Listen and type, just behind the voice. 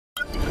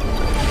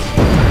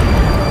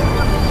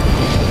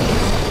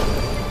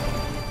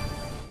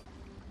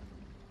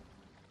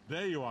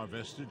There you are,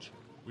 Vestige.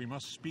 We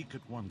must speak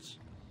at once.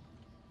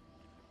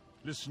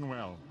 Listen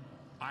well.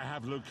 I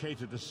have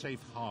located a safe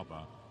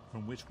harbor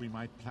from which we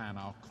might plan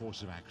our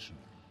course of action.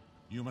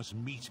 You must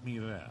meet me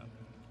there.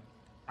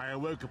 I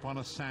awoke upon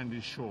a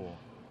sandy shore,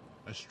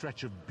 a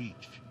stretch of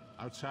beach,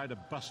 outside a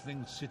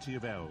bustling city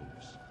of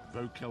elves,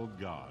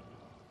 Vokelgard.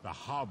 The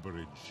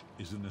Harborage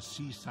is in a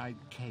seaside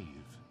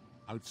cave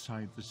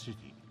outside the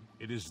city.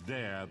 It is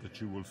there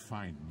that you will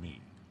find me.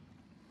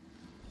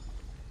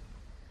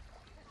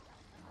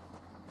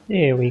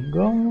 There we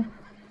go.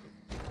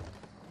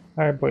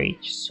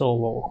 Harborage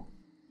solo.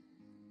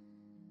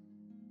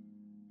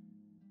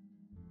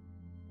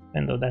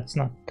 Even though that's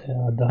not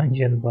a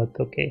dungeon, but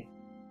okay.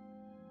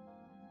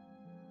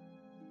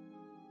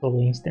 Solo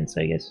instance,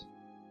 I guess.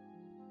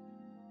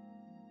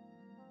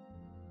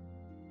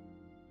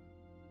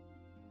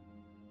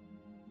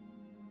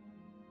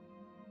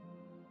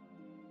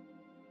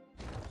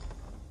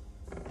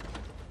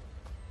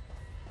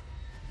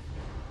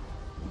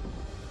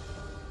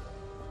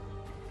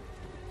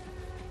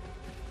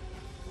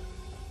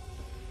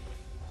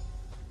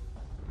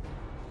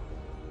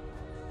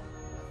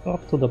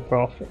 Talk to the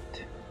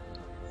prophet.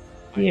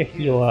 Here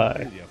you are,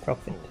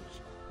 prophet.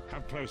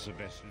 Come closer,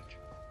 Vestige.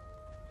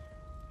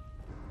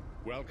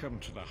 Welcome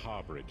to the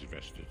Harborage,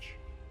 Vestige.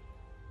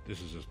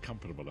 This is as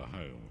comfortable a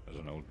home as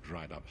an old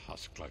dried-up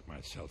husk like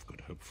myself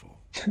could hope for.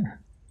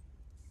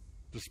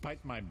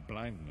 Despite my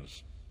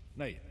blindness,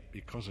 nay,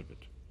 because of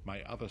it,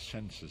 my other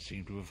senses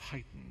seem to have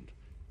heightened.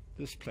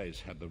 This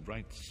place had the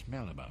right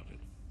smell about it.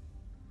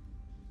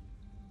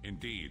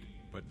 Indeed,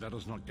 but let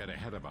us not get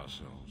ahead of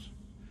ourselves.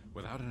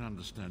 Without an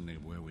understanding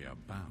of where we are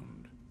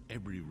bound,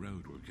 every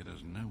road will get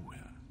us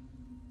nowhere.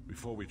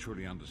 Before we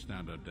truly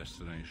understand our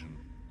destination,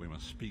 we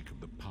must speak of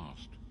the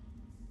past,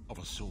 of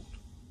a sort.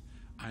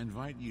 I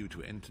invite you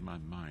to enter my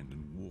mind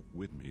and walk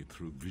with me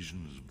through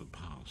visions of the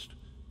past,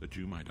 that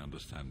you might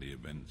understand the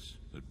events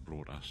that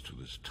brought us to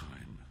this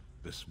time,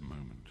 this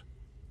moment.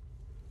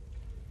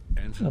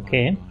 Enter my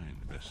mind,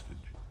 Vestige,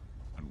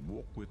 and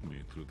walk with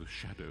me through the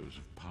shadows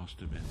of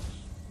past events.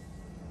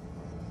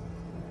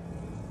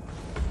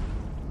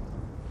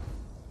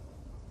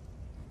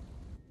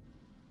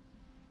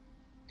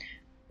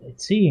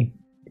 Let's see.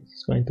 This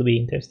is going to be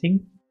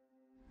interesting.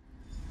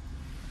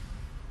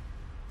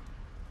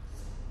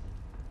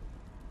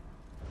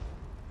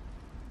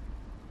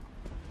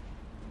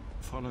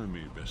 Follow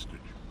me, Vestige,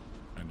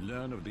 and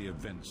learn of the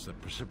events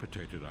that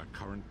precipitated our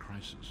current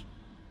crisis.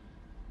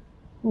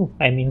 Oh,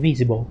 I'm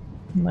invisible.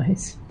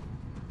 Nice.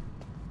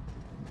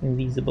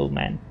 Invisible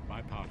man.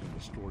 My part in the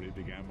story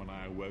began when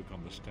I awoke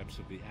on the steps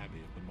of the Abbey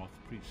of the Moth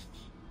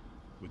Priests,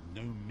 with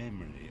no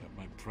memory of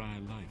my prior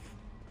life.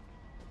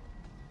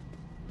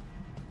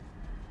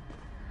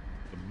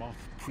 The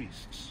Moth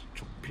Priests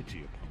took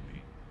pity upon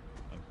me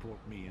and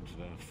brought me into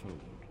their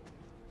fold.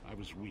 I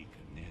was weak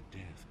and near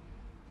death.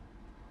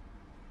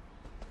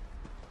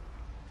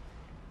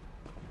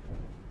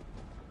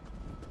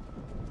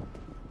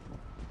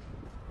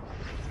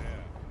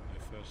 There,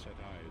 I first set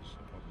eyes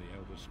upon the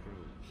Elder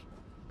Scrolls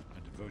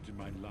and devoted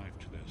my life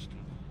to their study.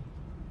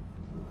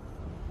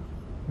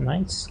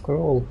 Nice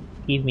scroll.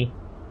 Give me.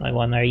 I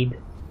wanna read.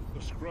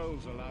 The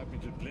scrolls allowed me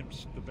to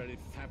glimpse the very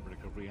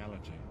fabric of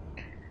reality.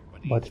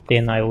 But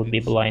then I would be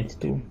blind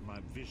too.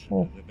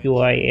 Oh,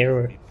 UI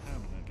error.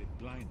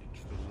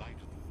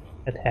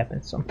 That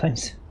happens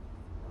sometimes.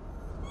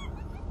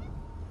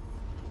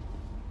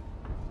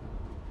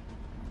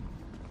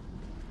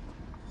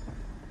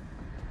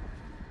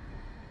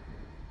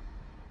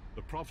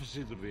 The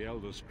prophecies of the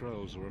Elder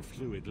Scrolls are a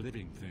fluid,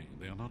 living thing.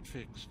 They are not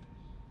fixed.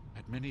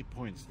 At many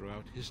points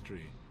throughout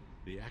history,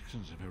 the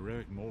actions of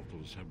heroic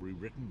mortals have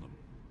rewritten them.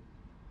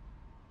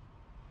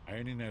 I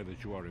only know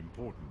that you are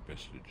important,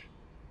 Vestige.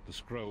 The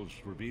scrolls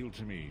reveal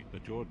to me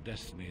that your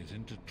destiny is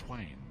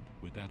intertwined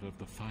with that of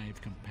the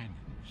Five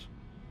Companions.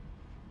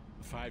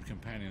 The Five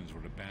Companions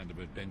were a band of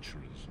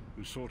adventurers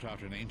who sought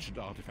out an ancient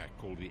artifact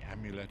called the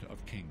Amulet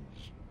of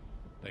Kings.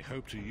 They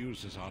hoped to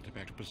use this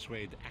artifact to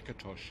persuade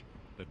Akatosh,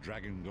 the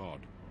Dragon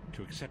God,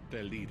 to accept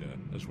their leader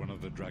as one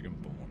of the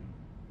Dragonborn.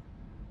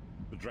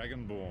 The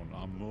Dragonborn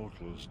are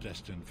mortals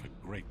destined for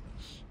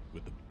greatness,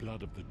 with the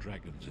blood of the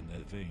dragons in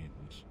their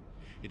veins.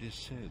 It is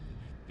said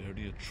that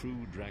only a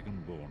true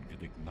Dragonborn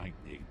can ignite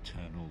the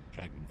eternal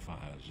dragon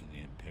fires in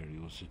the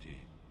Imperial City.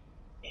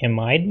 Am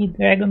I the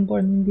Dragonborn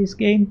in this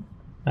game?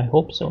 I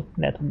hope so.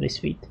 That would be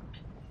sweet.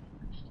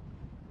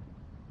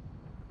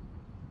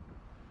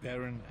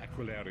 Baron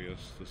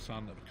Aquilarius, the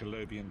son of a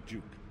Colobian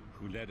duke,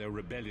 who led a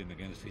rebellion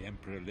against the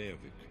Emperor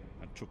Leovic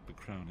and took the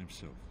crown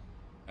himself.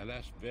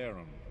 Alas,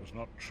 Baron was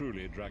not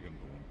truly a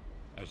Dragonborn,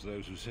 as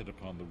those who sit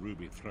upon the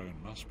ruby throne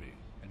must be,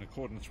 in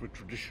accordance with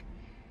tradition.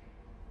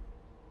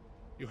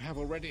 You have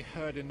already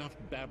heard enough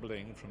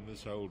babbling from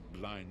this old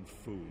blind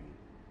fool.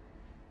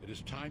 It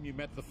is time you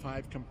met the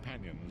Five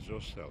Companions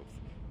yourself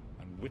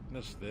and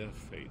witnessed their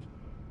fate.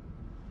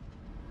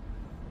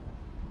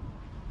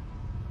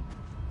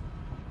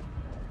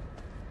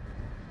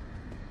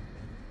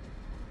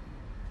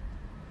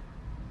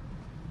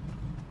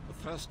 The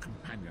first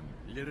companion,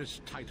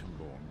 Lyris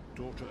Titanborn,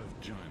 daughter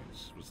of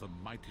giants, was the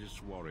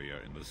mightiest warrior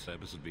in the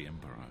service of the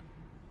Emperor.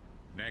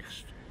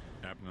 Next,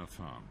 Abner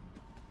Tharn,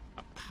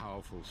 a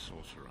powerful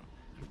sorcerer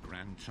and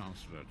Grand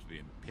Chancellor to the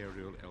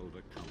Imperial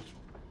Elder Council.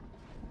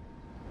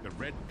 The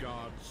Red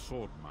Guard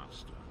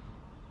Swordmaster,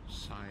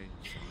 Sai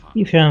Sahat.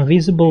 If you're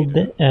invisible,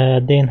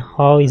 then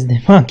how is the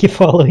monkey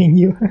following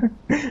you?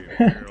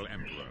 Imperial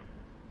Emperor,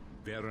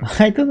 Baron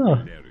I don't know.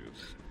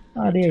 Valerius,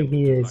 Ah, there attempted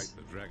he to is. light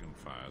the dragon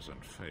fires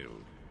and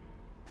failed.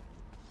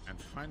 And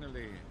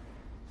finally,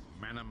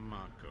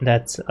 Manamako.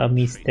 That's a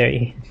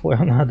mystery for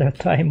another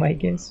time, I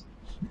guess.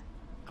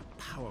 A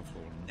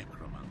powerful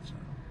necromancer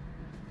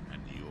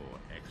and your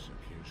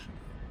executioner.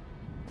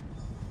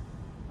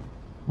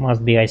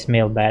 Must be I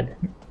smell bad,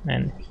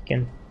 and he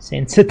can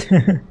sense it.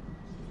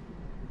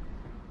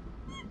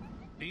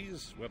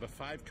 These were the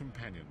 5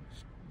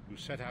 companions who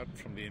set out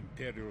from the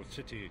Imperial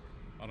City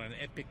on an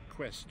epic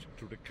quest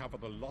to recover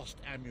the lost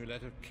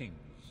Amulet of Kings.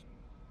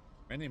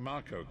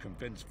 Manamako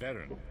convinced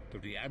Varen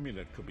that the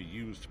amulet could be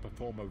used to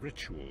perform a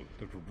ritual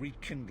that would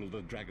rekindle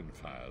the dragon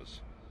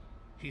fires.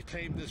 He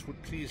claimed this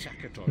would please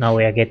Akatosh. Now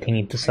we are getting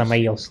into some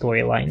real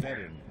storyline.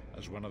 Varen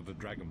as one of the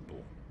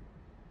Dragonborn.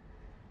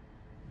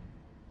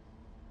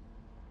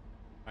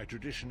 By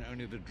tradition,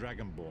 only the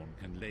Dragonborn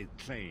can lay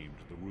claim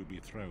to the Ruby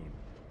Throne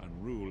and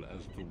rule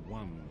as the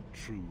one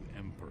true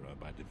Emperor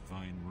by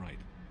divine right.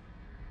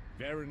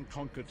 Varen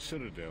conquered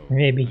Cyrodiil.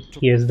 Maybe and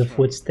took here's the throne,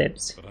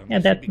 footsteps. but Yeah,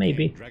 unless that he may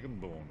became be.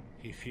 Dragonborn,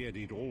 he feared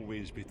he'd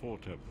always be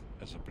thought of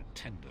as a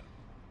pretender.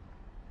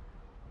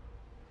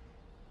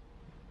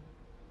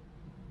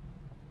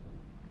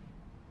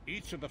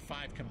 Each of the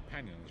 5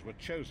 companions were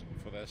chosen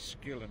for their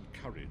skill and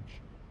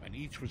courage, and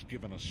each was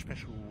given a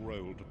special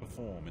role to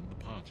perform in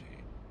the party.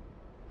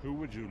 Who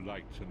would you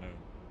like to know?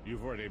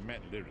 You've already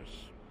met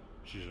Lyris.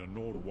 She's a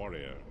Nord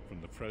warrior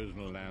from the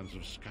frozen lands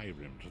of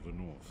Skyrim to the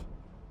north,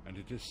 and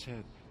it is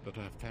said that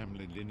her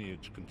family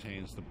lineage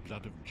contains the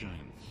blood of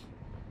giants.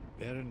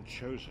 Varen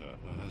chose her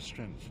for her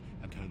strength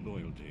and her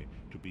loyalty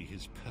to be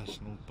his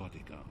personal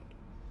bodyguard.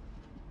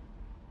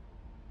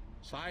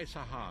 Sai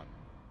Sahan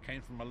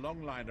came from a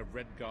long line of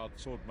Red Guard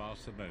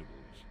swordmaster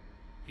nobles.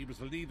 He was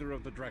the leader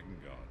of the Dragon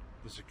Guard,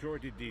 the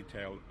security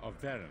detail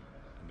of Varen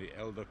and the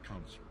Elder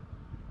Council.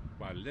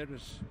 While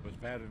Lyris was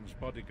Varen's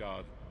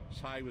bodyguard,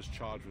 Sai was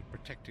charged with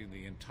protecting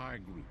the entire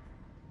group.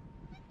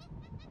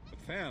 The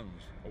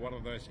Therns are one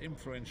of the most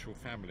influential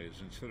families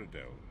in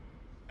Cyrodiil.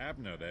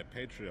 Abner, their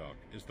patriarch,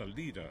 is the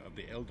leader of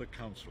the Elder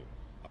Council,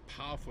 a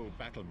powerful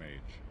battle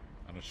mage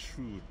and a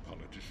shrewd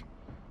politician.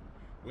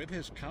 With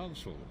his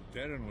council,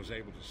 Varen was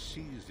able to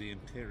seize the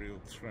Imperial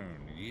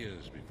throne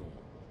years before.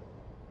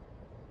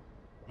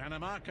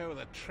 Manamako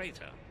the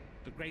traitor,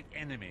 the great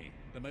enemy,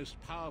 the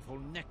most powerful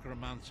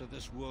necromancer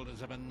this world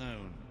has ever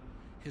known.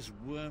 His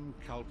worm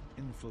cult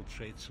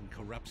infiltrates and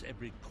corrupts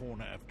every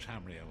corner of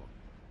Tamriel.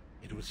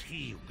 It was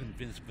he who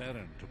convinced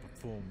Varen to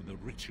perform the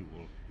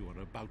ritual you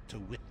are about to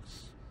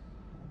witness.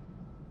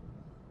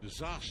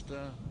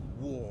 Disaster,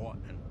 war,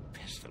 and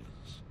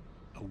pestilence.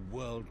 A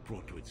world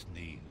brought to its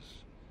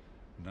knees.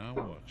 Now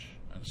watch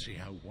and see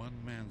how one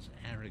man's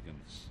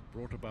arrogance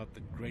brought about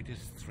the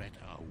greatest threat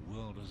our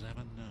world has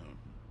ever known.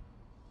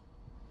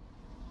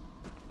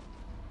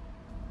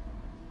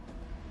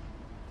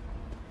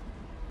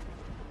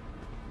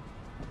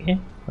 Okay,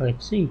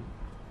 let's see.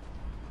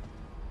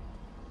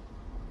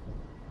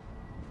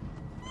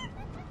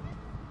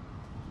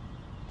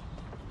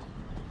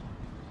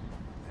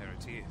 There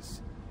it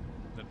is.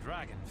 The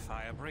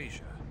Dragonfire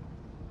Brazier.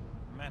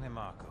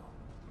 Manamako,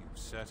 you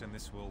certain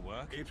this will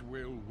work? It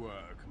will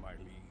work, my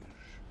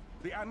liege.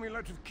 The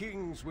Amulet of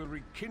Kings will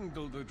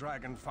rekindle the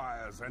dragon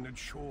fires and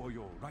ensure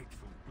your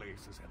rightful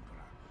place as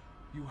Emperor.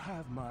 You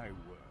have my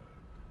word.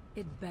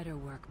 It better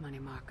work,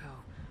 Manamako,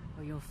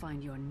 or you'll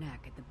find your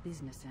neck at the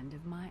business end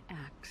of my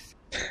axe.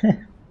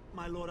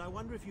 My lord, I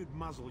wonder if you'd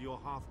muzzle your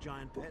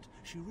half-giant pet.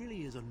 She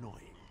really is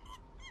annoying.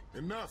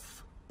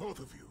 Enough, both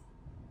of you.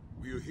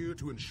 We are here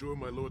to ensure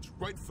my lord's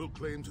rightful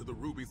claim to the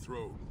Ruby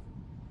Throne.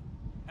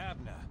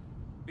 Abner,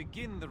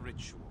 begin the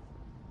ritual.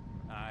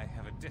 I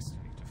have a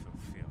destiny to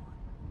fulfill.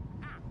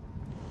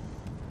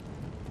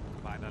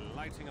 By the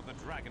lighting of the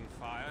dragon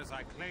fires,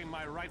 I claim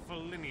my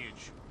rightful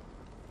lineage.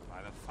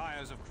 By the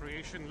fires of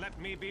creation,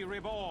 let me be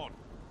reborn.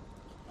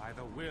 By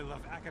the will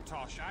of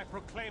Akatosh, I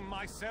proclaim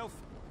myself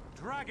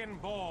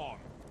Dragonborn.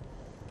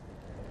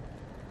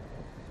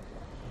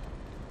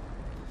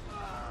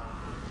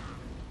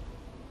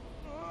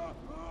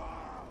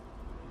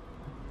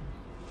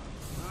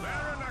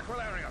 Baron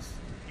Aquilarius,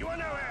 you are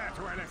no heir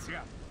to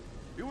Elysia.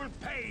 You will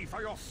pay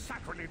for your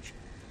sacrilege.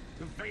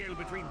 The veil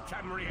between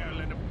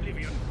Tamriel and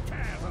Oblivion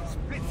tears and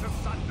splits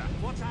asunder.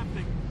 What's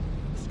happening?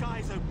 The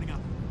sky's opening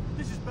up.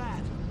 This is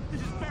bad.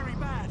 This is very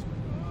bad.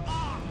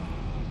 Ah!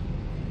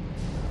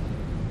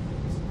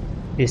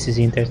 This is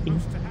interesting.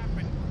 What's supposed to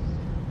happen?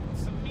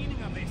 What's the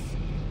meaning of this?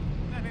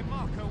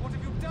 Manamako, what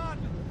have you done?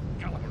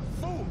 Gullible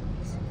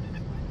fools!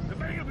 The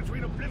veil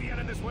between Oblivion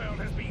and this world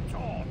has been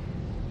torn.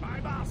 My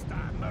master,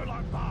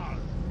 Molag Bal,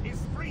 is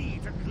free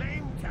to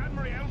claim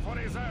Tamriel for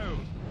his his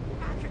own.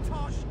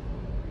 Akatosh,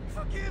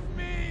 forgive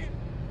me!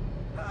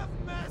 Have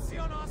mercy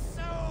on our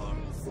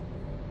souls!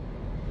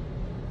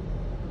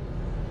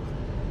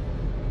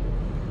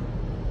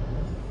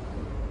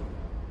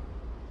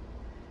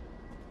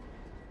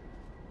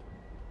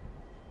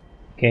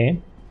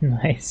 Okay,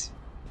 nice.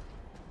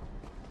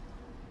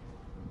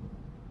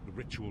 The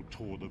ritual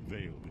tore the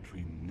veil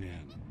between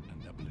Nan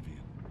and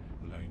Oblivion,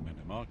 allowing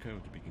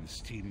Mannimarco to begin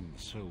stealing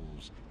the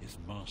souls his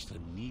master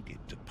needed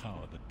to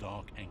power the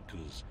Dark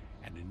Anchors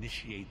and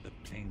initiate the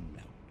plane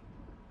meld.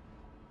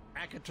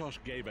 Akatosh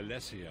gave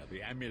Alessia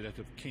the Amulet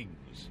of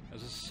Kings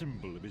as a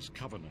symbol of his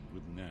covenant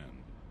with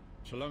Nan.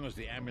 So long as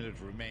the amulet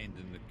remained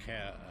in the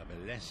care of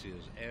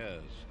Alessia's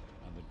heirs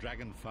and the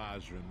dragon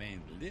fires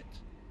remained lit,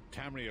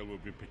 Tamriel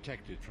would be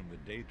protected from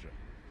the Daedra.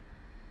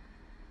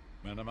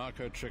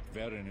 Mannimarco tricked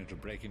Varen into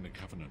breaking the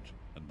covenant,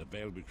 and the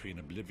veil between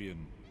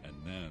Oblivion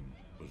and Nan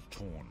was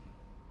torn.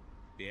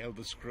 The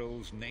Elder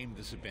Scrolls named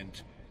this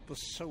event the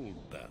Soul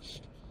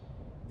Burst.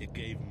 It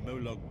gave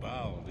Molag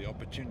Bal the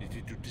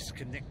opportunity to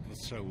disconnect the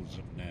souls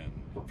of Nan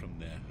from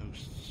their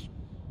hosts.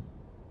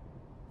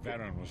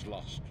 Varen was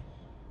lost.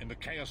 In the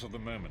chaos of the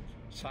moment,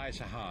 Sai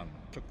Sahan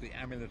took the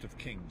Amulet of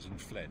Kings and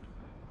fled.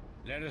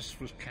 Leris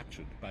was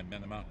captured by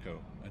Mannimarco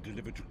and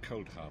delivered to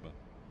Coldharbour,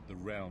 the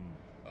realm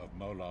of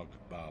Molag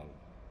Bal.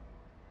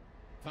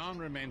 Tharn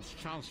remains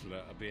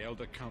Chancellor of the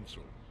Elder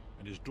Council,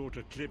 and his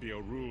daughter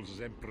Clibio rules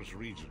as Empress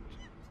Regent,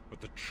 but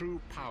the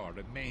true power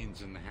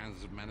remains in the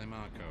hands of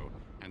Mannimarco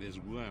and his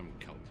worm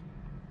cult.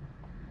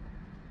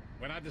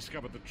 When I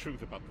discovered the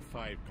truth about the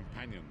 5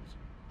 companions,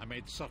 I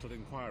made subtle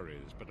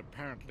inquiries, but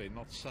apparently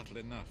not subtle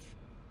enough.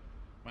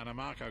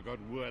 Mannimarco got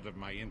word of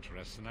my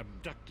interests and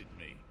abducted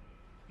me.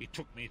 He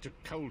took me to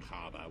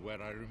Coldharbour,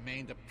 where I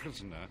remained a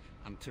prisoner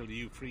until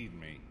you freed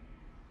me.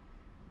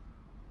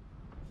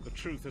 The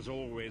truth is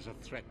always a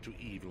threat to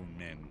evil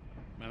men.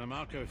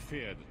 Mannimarco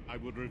feared I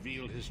would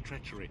reveal his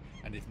treachery,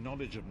 and if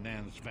knowledge of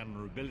Nan's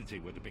vulnerability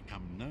were to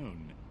become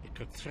known, it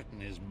could threaten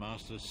his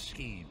master's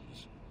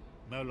schemes.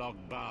 Molag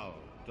Bal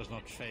does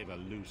not favor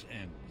loose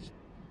ends.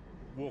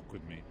 Walk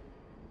with me.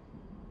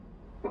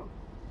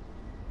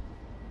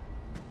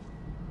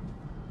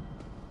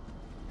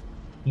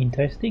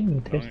 Interesting, Long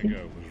interesting.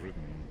 ago was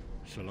written,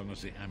 so long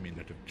as the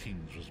Amulet of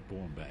Kings was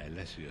borne by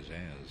Alessia's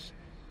heirs,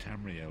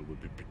 Tamriel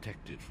would be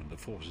protected from the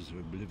forces of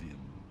Oblivion.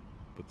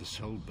 But the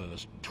Soul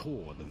Burst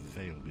tore the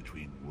veil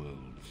between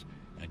worlds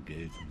and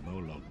gave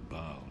Molag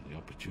Bal the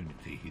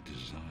opportunity he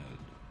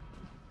desired.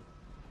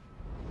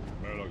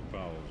 Molag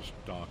Bal's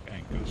dark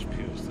anchors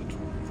pierce the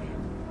torn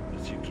veil and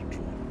seek to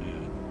draw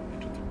Nan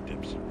into the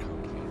depths of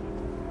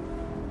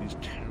Coldharbour. These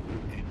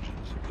terrible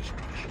engines of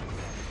destruction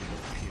will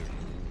appear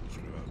all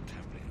throughout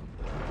Tamriel.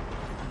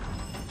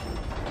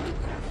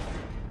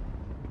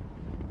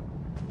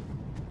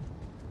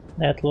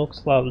 That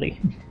looks lovely.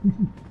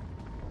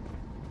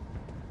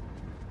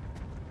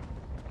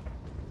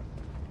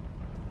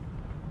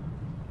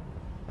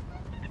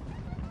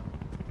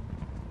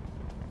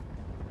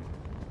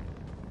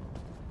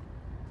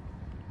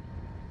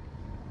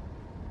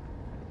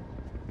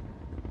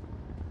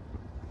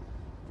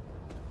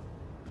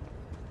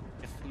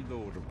 If the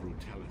Lord of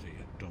Brutality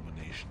and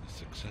Domination is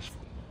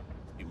successful,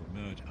 he will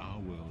merge our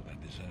world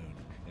and his own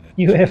in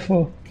a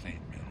UFO. plane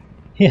meld.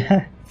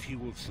 Yeah. Few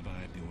will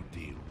survive the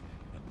ordeal,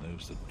 and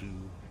those that do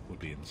will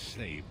be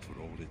enslaved for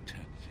all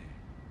eternity.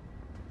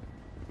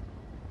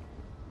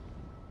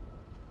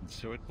 And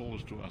so it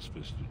falls to us,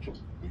 Vestige.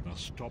 We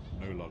must stop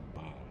Molag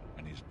Bal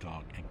and his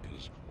dark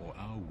anchors, or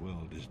our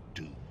world is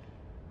doomed.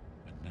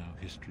 And now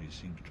history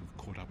seems to have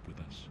caught up with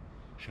us.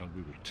 Shall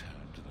we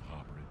return to the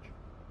Harborage?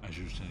 As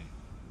you say.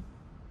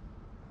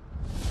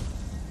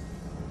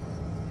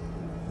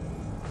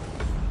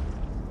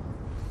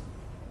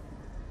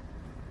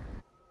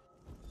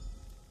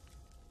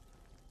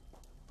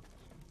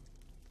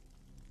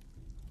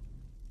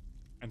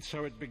 And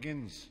so it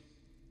begins.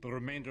 The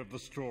remainder of the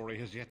story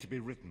has yet to be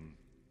written.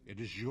 It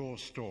is your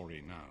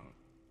story now.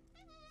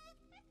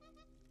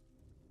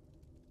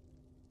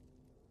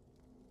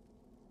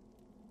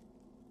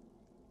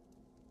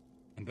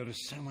 And there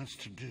is so much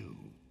to do.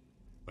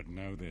 But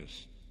know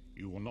this,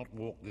 you will not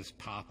walk this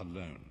path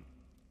alone.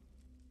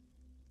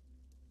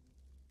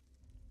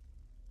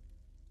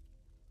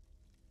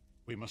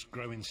 We must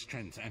grow in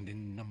strength and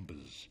in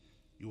numbers.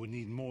 You will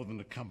need more than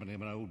the company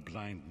of an old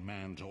blind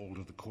man to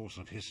alter the course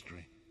of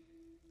history.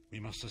 We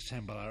must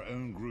assemble our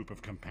own group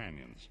of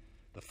companions.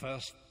 The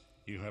first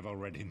you have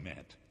already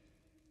met.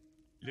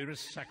 Lyris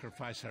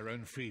sacrificed her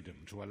own freedom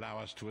to allow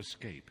us to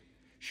escape.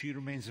 She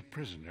remains a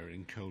prisoner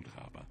in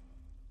Coldharbour.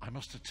 I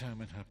must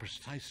determine her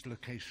precise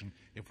location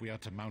if we are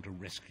to mount a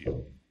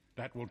rescue.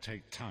 That will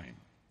take time.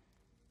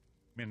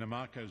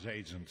 Mannimarco's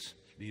agents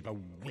leave a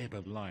web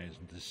of lies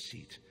and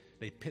deceit.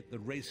 They pit the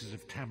races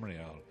of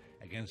Tamriel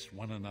against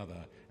one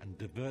another and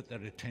divert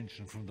their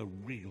attention from the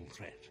real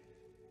threat.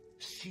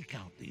 Seek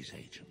out these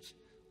agents,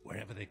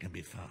 wherever they can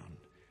be found,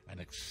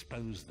 and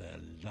expose their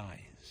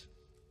lies.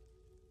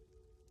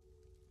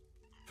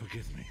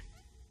 Forgive me.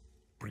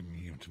 Bringing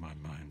you into my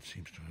mind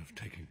seems to have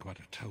taken quite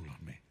a toll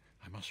on me.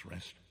 I must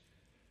rest.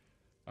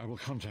 I will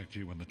contact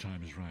you when the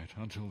time is right.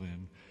 Until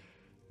then,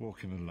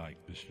 walk in the light,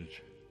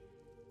 Vistage.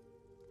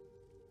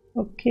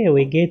 Okay,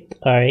 we get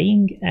a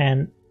ring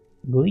and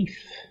glyph,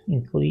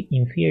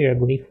 inferior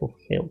glyph of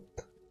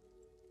health.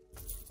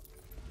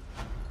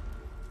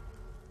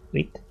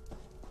 Sweet.